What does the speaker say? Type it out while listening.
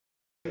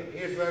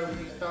Here's where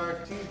we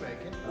start cheese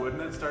making.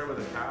 Wouldn't it start with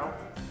a cow?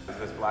 Is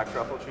this black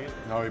truffle cheese?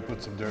 No, we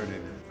put some dirt in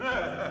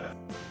it.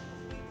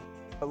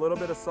 A little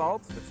bit of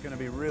salt, it's gonna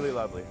be really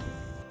lovely.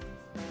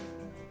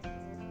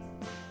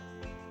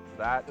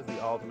 That is the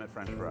ultimate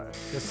French fry.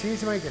 The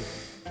cheese making.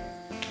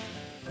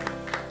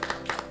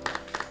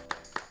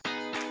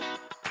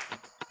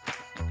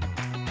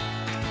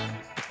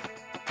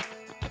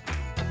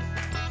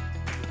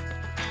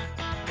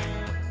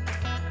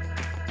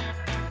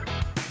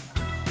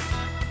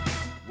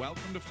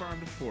 Welcome to Farm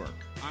to Fork.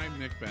 I'm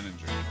Nick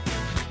Benninger.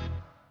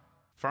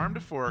 Farm to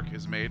Fork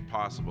is made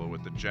possible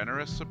with the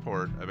generous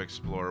support of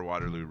Explore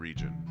Waterloo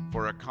Region.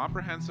 For a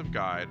comprehensive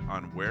guide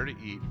on where to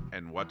eat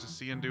and what to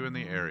see and do in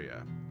the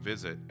area,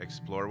 visit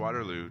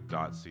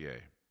explorewaterloo.ca.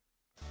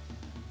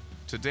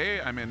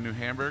 Today I'm in New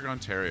Hamburg,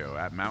 Ontario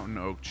at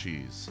Mountainoak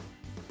Cheese.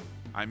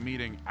 I'm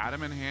meeting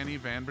Adam and Hannie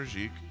van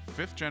Bergeijk,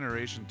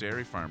 fifth-generation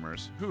dairy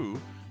farmers who,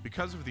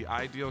 because of the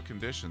ideal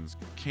conditions,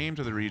 came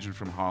to the region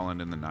from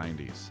Holland in the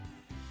 90s.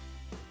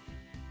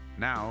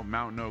 Now,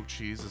 Mountainoak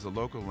cheese is a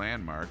local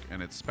landmark,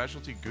 and its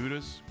specialty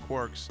Goudas,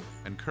 quarks,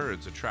 and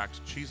curds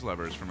attract cheese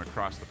lovers from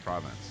across the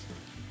province.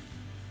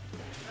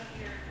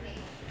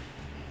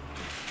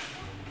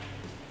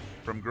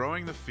 From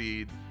growing the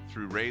feed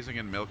through raising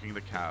and milking the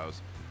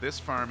cows, this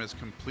farm is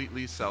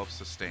completely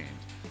self-sustained.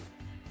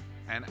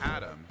 And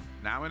Adam,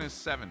 now in his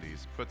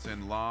 70s, puts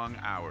in long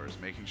hours,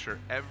 making sure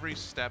every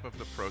step of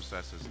the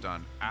process is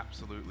done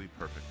absolutely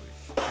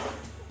perfectly.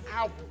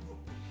 Ow!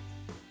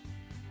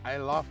 I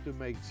love to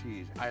make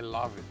cheese. I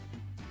love it.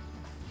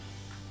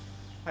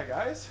 Hi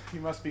guys,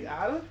 you must be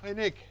Adam. Hi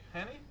Nick.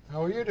 Hannie?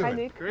 How are you doing? Hi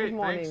Nick. Great, Good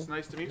morning. thanks.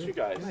 Nice to meet you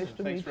guys. Nice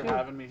to Thanks meet for you.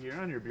 having me here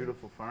on your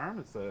beautiful farm.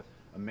 It's an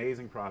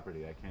amazing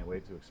property. I can't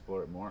wait to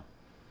explore it more.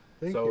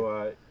 Thank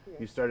So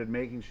you started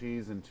making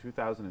cheese in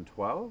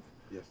 2012?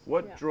 Yes.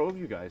 What drove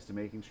you guys to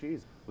making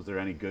cheese? Was there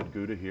any good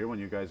Gouda here when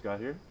you guys got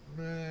here?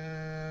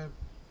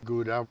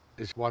 Gouda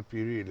is what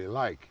we really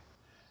like.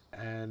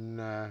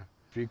 And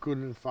we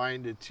couldn't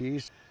find the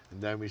cheese. And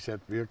then we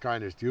said, we're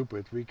kind of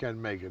stupid. We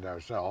can make it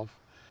ourselves.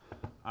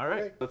 All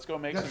right, let's go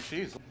make some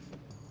cheese.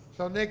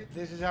 So Nick,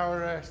 this is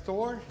our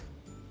store.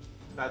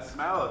 That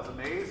smell, it's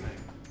amazing.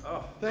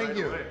 Oh, Thank right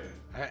you. away.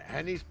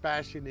 Hannie's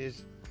passion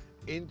is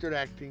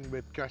interacting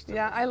with customers.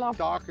 Yeah, I love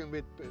talking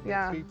with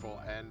Yeah.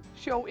 people. And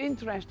show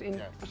interest in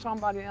Yeah.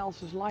 somebody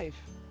else's life.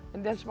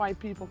 And that's why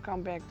people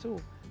come back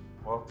too.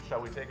 Well,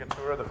 shall we take a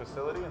tour of the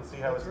facility and see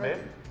how it's made?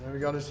 then we're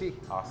gonna see.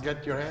 Awesome.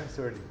 Get your hands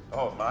dirty.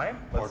 Oh, mine?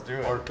 Let's do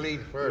it. Or clean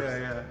first.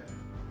 Yeah.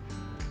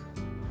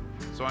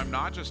 So I'm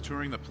not just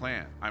touring the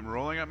plant, I'm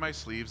rolling up my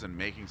sleeves and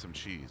making some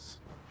cheese.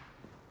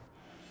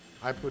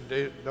 I put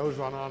those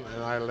one on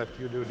and I let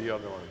you do the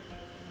other one.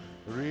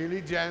 Really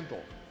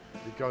gentle,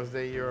 because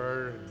they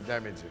are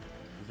damaging.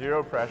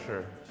 Zero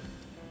pressure.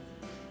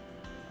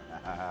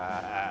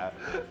 That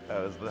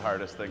was the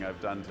hardest thing I've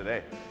done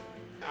today.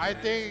 I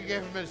think I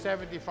give him a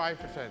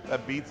 75%.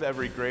 That beats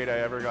every grade I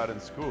ever got in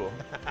school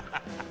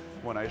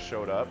when I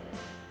showed up.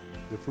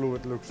 The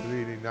fluid looks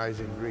really nice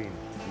and green.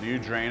 Do you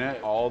drain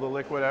it, all the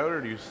liquid out,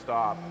 or do you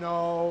stop?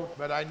 No,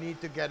 but I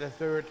need to get a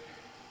third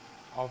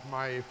of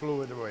my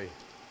fluid away.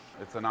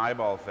 It's an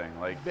eyeball thing,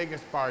 like,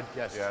 Biggest part,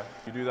 yes. yeah.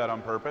 You do that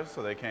on purpose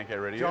so they can't get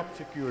rid of you? Job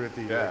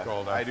security, Yeah, they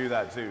call that. I do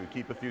that too,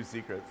 keep a few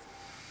secrets.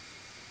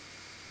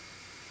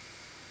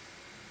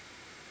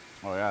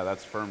 Oh yeah,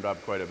 that's firmed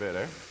up quite a bit,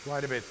 eh?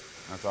 Quite a bit,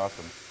 That's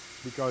awesome.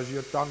 because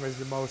your tongue is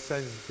the most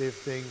sensitive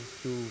thing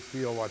to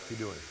feel what you're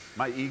doing.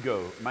 My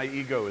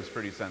ego is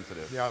pretty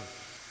sensitive. Yeah,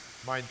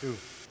 mine too.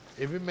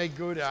 If we make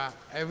Gouda,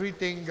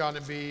 everything gonna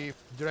be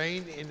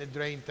drained in the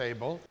drain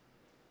table,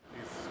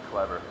 He's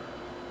clever.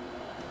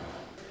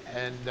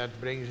 and that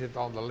brings it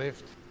on the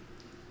lift.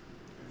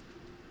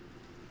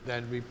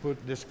 Then we put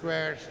the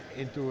squares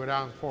into a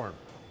round form.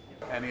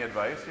 Any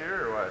advice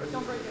here or what?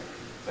 Don't break it.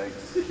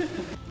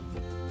 Thanks.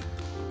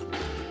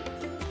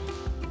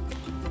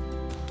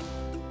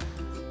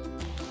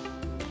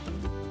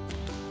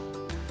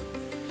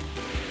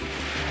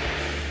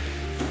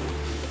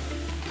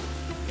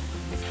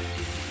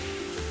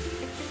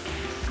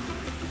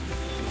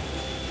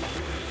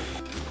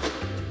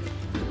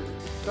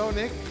 So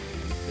Nick,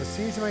 the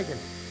cheese making.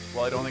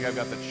 Well, I don't think I've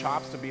got the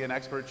chops to be an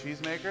expert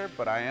cheesemaker,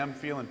 but I am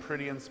feeling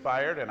pretty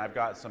inspired, and I've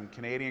got some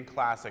Canadian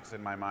classics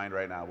in my mind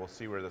right now. We'll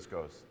see where this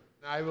goes.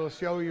 I will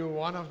show you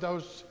one of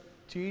those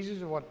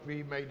cheeses, what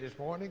we made this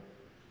morning.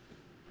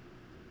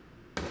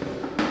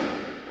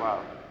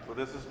 Wow. So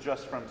this is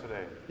just from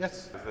today.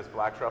 Yes. Is this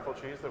black truffle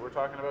cheese that we're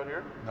talking about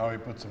here? No, we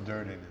put some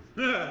dirt in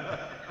it.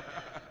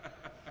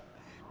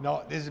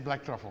 No, this is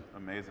black truffle.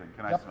 Amazing.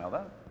 Can I Yep. smell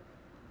that?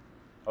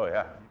 Oh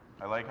yeah.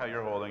 I like how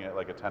you're holding it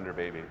like a tender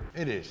baby.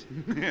 It is.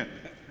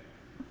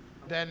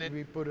 Then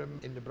we put them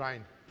in the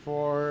brine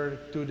for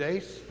 2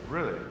 days.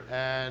 Really?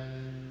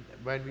 And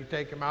when we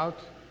take them out,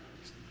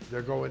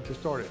 they go into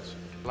storage.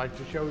 I'd like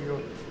to show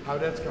you how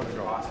that's gonna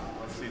go. Awesome.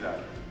 Let's see that.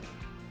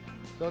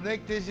 So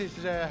Nick, this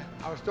is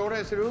our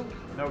storage room.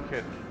 No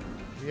kidding.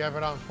 We have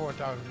around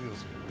 4,000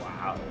 wheels here.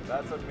 Wow,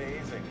 that's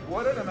amazing.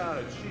 What an amount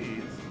of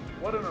cheese.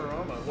 What an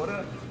aroma. What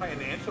a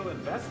financial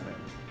investment.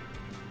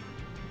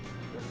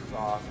 This is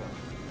awesome.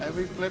 And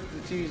we flip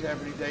the cheese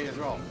every day as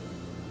well.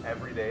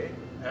 Every day?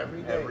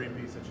 Every day. Every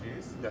piece of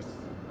cheese? Yes.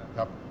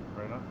 Yep.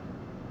 Right on.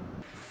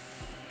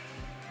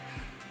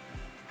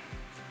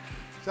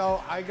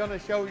 So I'm gonna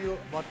show you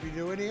what we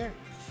do in here.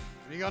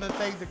 We're gonna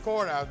take the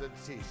core out of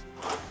the cheese.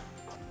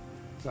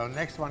 So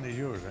next one is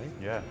yours, right?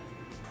 Yeah.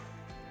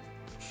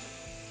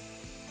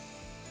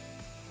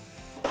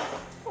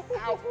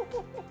 Ow.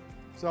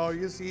 So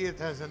you see it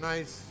has a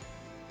nice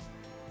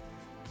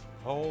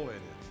hole in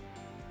it.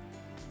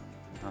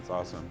 That's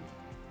awesome.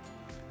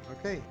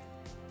 Okay.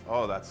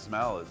 Oh, that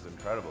smell is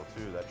incredible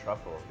too, that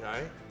truffle.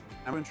 Right?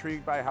 I'm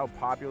intrigued by how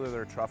popular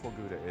their truffle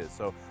Gouda is.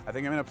 So I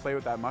think I'm gonna play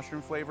with that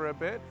mushroom flavor a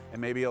bit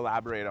and maybe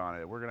elaborate on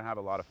it. We're gonna have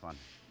a lot of fun.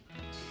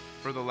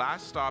 For the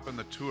last stop in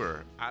the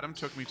tour, Adam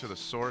took me to the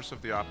source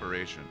of the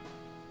operation,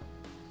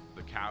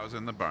 the cows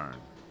in the barn.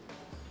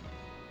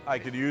 I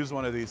could use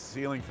one of these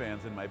ceiling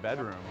fans in my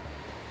bedroom.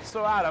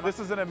 So Adam, this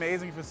is an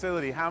amazing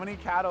facility. How many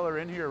cattle are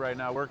in here right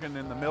now working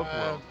in the milk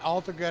world?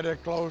 Altogether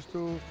close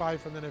to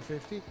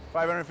 550.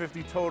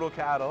 550 total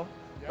cattle.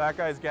 Yep. That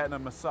guy's getting a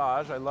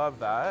massage, I love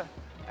that.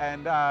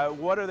 And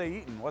what are they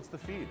eating? What's the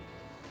feed?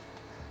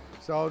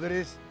 So there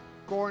is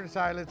corn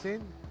silage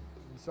in.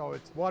 So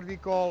it's what we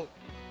call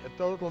a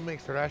total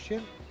mixed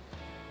ration.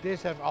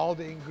 This have all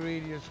the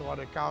ingredients what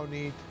a cow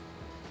needs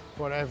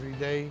for every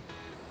day.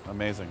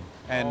 Amazing.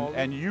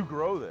 And you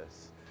grow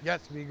this?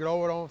 Yes, we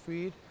grow our own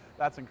feed.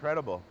 That's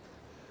incredible.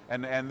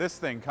 And this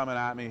thing coming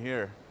at me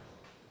here.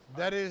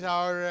 That is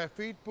our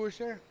feed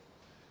pusher,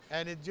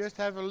 and it just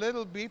have a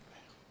little beep,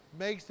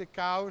 makes the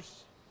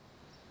cows,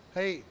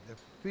 hey, the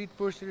feed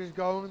pusher is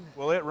going.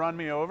 Will it run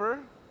me over?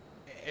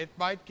 It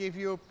might give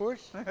you a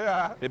push.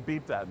 Yeah. It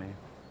beeped at me.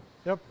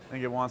 Yep. I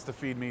think it wants to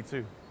feed me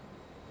too.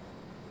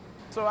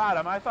 So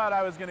Adam, I thought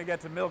I was gonna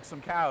get to milk some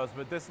cows,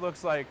 but this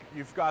looks like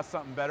you've got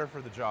something better for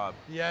the job.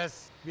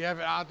 Yes, we have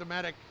an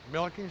automatic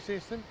milking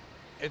system.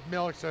 It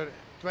milks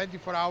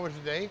 24 hours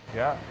a day.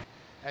 Yeah.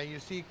 And you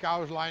see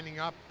cows lining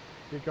up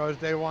because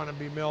they want to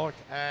be milked,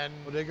 and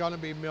they're going to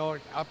be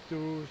milked up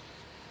to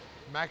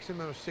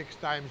maximum 6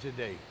 times a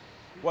day.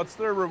 What's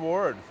their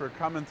reward for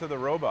coming to the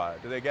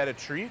robot? Do they get a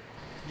treat?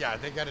 Yeah,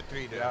 they get a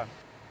treat. Yeah.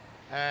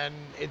 And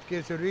it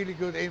gives a really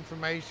good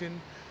information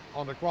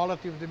on the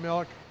quality of the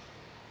milk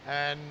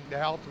and the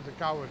health of the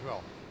cow as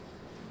well.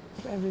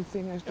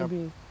 Everything has to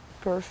be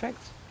perfect.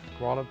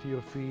 Quality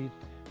of feed,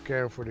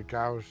 care for the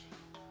cows.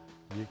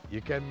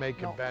 You can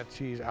make a bad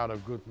cheese out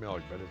of good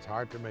milk, but it's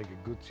hard to make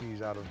a good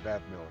cheese out of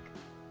bad milk.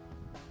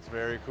 It's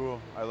very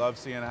cool. I love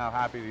seeing how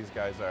happy these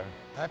guys are.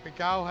 Happy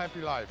cow,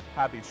 happy life.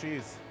 Happy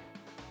cheese.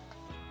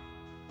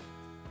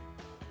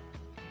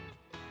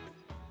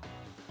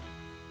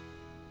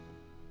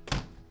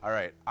 All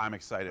right, I'm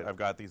excited. I've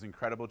got these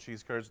incredible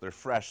cheese curds. They're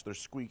fresh, they're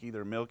squeaky,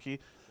 they're milky.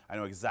 I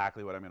know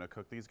exactly what I'm gonna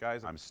cook these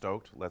guys. I'm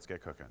stoked. Let's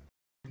get cooking.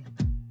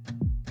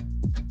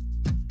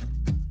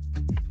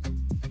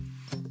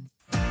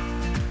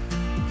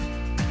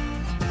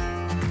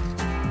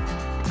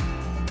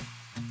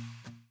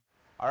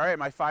 All right,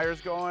 my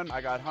fire's going. I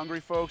got hungry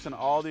folks and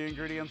all the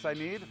ingredients I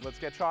need. Let's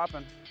get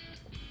chopping.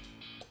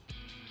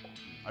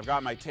 I've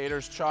got my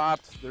taters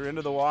chopped. They're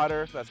into the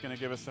water. That's gonna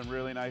give us some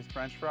really nice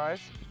French fries.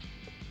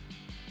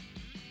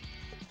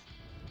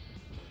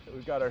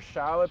 We've got our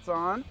shallots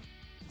on.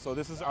 So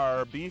this is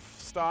our beef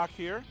stock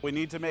here. We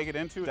need to make it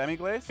into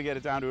demi-glace to get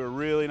it down to a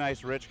really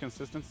nice rich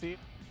consistency.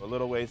 A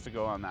little ways to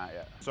go on that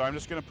yet. So I'm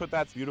just gonna put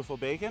that beautiful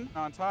bacon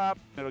on top.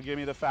 It'll give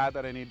me the fat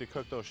that I need to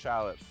cook those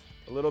shallots.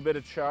 A little bit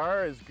of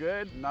char is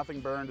good.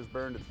 Nothing burned is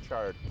burned, it's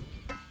charred.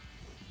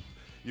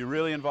 You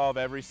really involve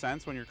every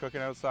sense when you're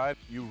cooking outside.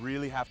 You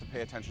really have to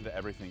pay attention to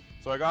everything.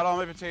 So I got all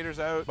my potatoes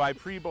out. By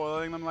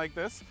pre-boiling them like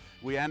this,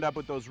 we end up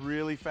with those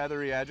really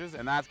feathery edges,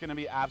 and that's gonna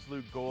be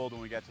absolute gold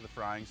when we get to the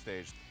frying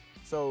stage.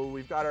 So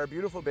we've got our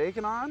beautiful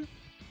bacon on,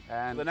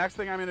 and the next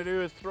thing I'm gonna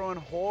do is throw in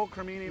whole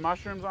cremini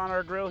mushrooms on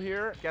our grill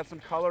here, get some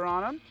color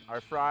on them.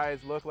 Our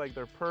fries look like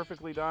they're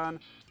perfectly done.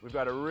 We've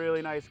got a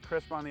really nice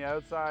crisp on the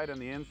outside, and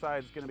the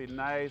inside is gonna be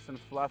nice and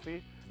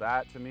fluffy.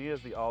 That, to me,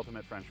 is the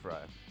ultimate French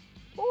fry.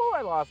 Oh,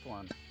 I lost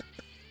one.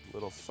 A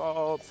little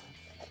salt.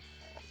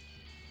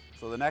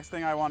 So the next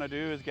thing I want to do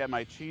is get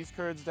my cheese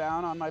curds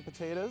down on my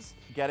potatoes.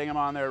 Getting them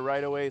on there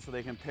right away so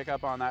they can pick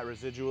up on that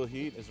residual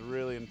heat is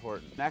really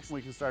important. Next,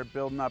 we can start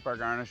building up our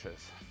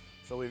garnishes.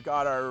 So we've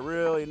got our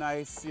really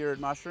nice seared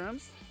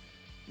mushrooms.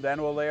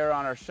 Then we'll layer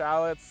on our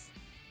shallots.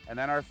 And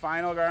then our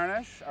final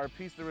garnish, our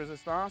piece de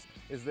resistance,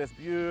 is this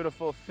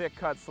beautiful thick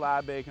cut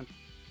slab bacon.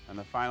 And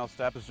the final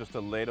step is just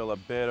to ladle a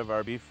bit of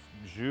our beef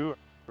jus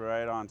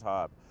right on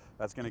top.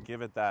 That's gonna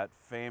give it that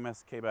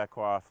famous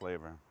Quebecois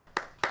flavor.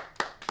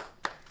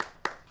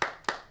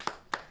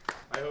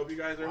 I hope you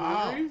guys are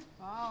hungry.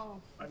 Wow.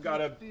 I've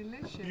got a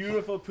delicious.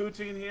 beautiful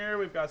poutine here.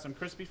 We've got some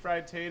crispy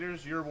fried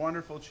taters, your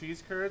wonderful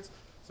cheese curds,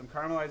 some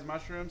caramelized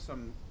mushrooms,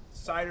 some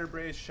cider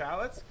braised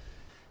shallots,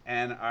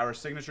 and our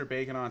signature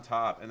bacon on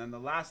top. And then the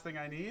last thing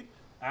I need,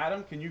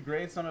 Adam, can you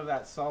grate some of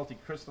that salty,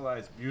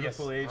 crystallized,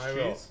 beautiful aged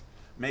cheese?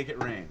 Make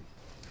it rain.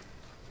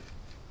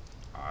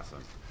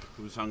 Awesome.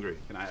 Who's hungry?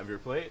 Can I have your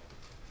plate?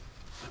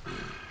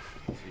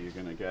 So you're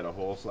gonna get a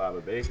whole slab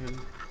of bacon,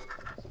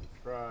 some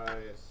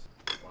fries.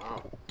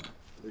 Wow,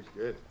 looks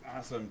good.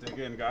 Awesome. Dig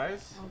in,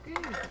 guys. Okay.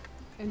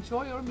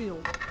 Enjoy your meal.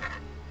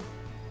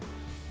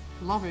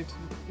 Love it.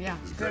 Yeah,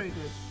 it's very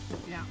good.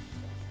 Yeah.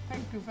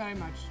 Thank you very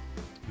much.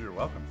 You're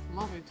welcome.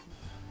 Love it.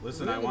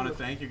 Listen, I want to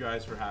thank you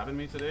guys for having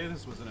me today.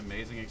 This was an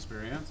amazing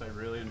experience. I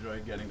really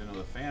enjoyed getting to know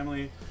the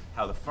family,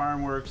 how the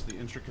farm works, the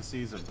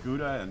intricacies of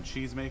Gouda and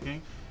cheese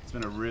making. It's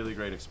been a really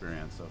great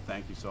experience, so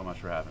thank you so much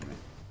for having me.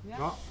 Yeah,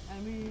 Well,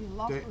 and we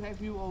love to have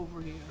you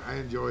over here. I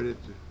enjoyed it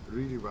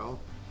really well,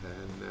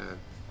 and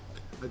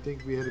I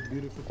think we had a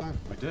beautiful time.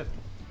 We did.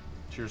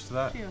 Cheers to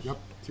that. Cheers. Yep,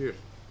 cheers.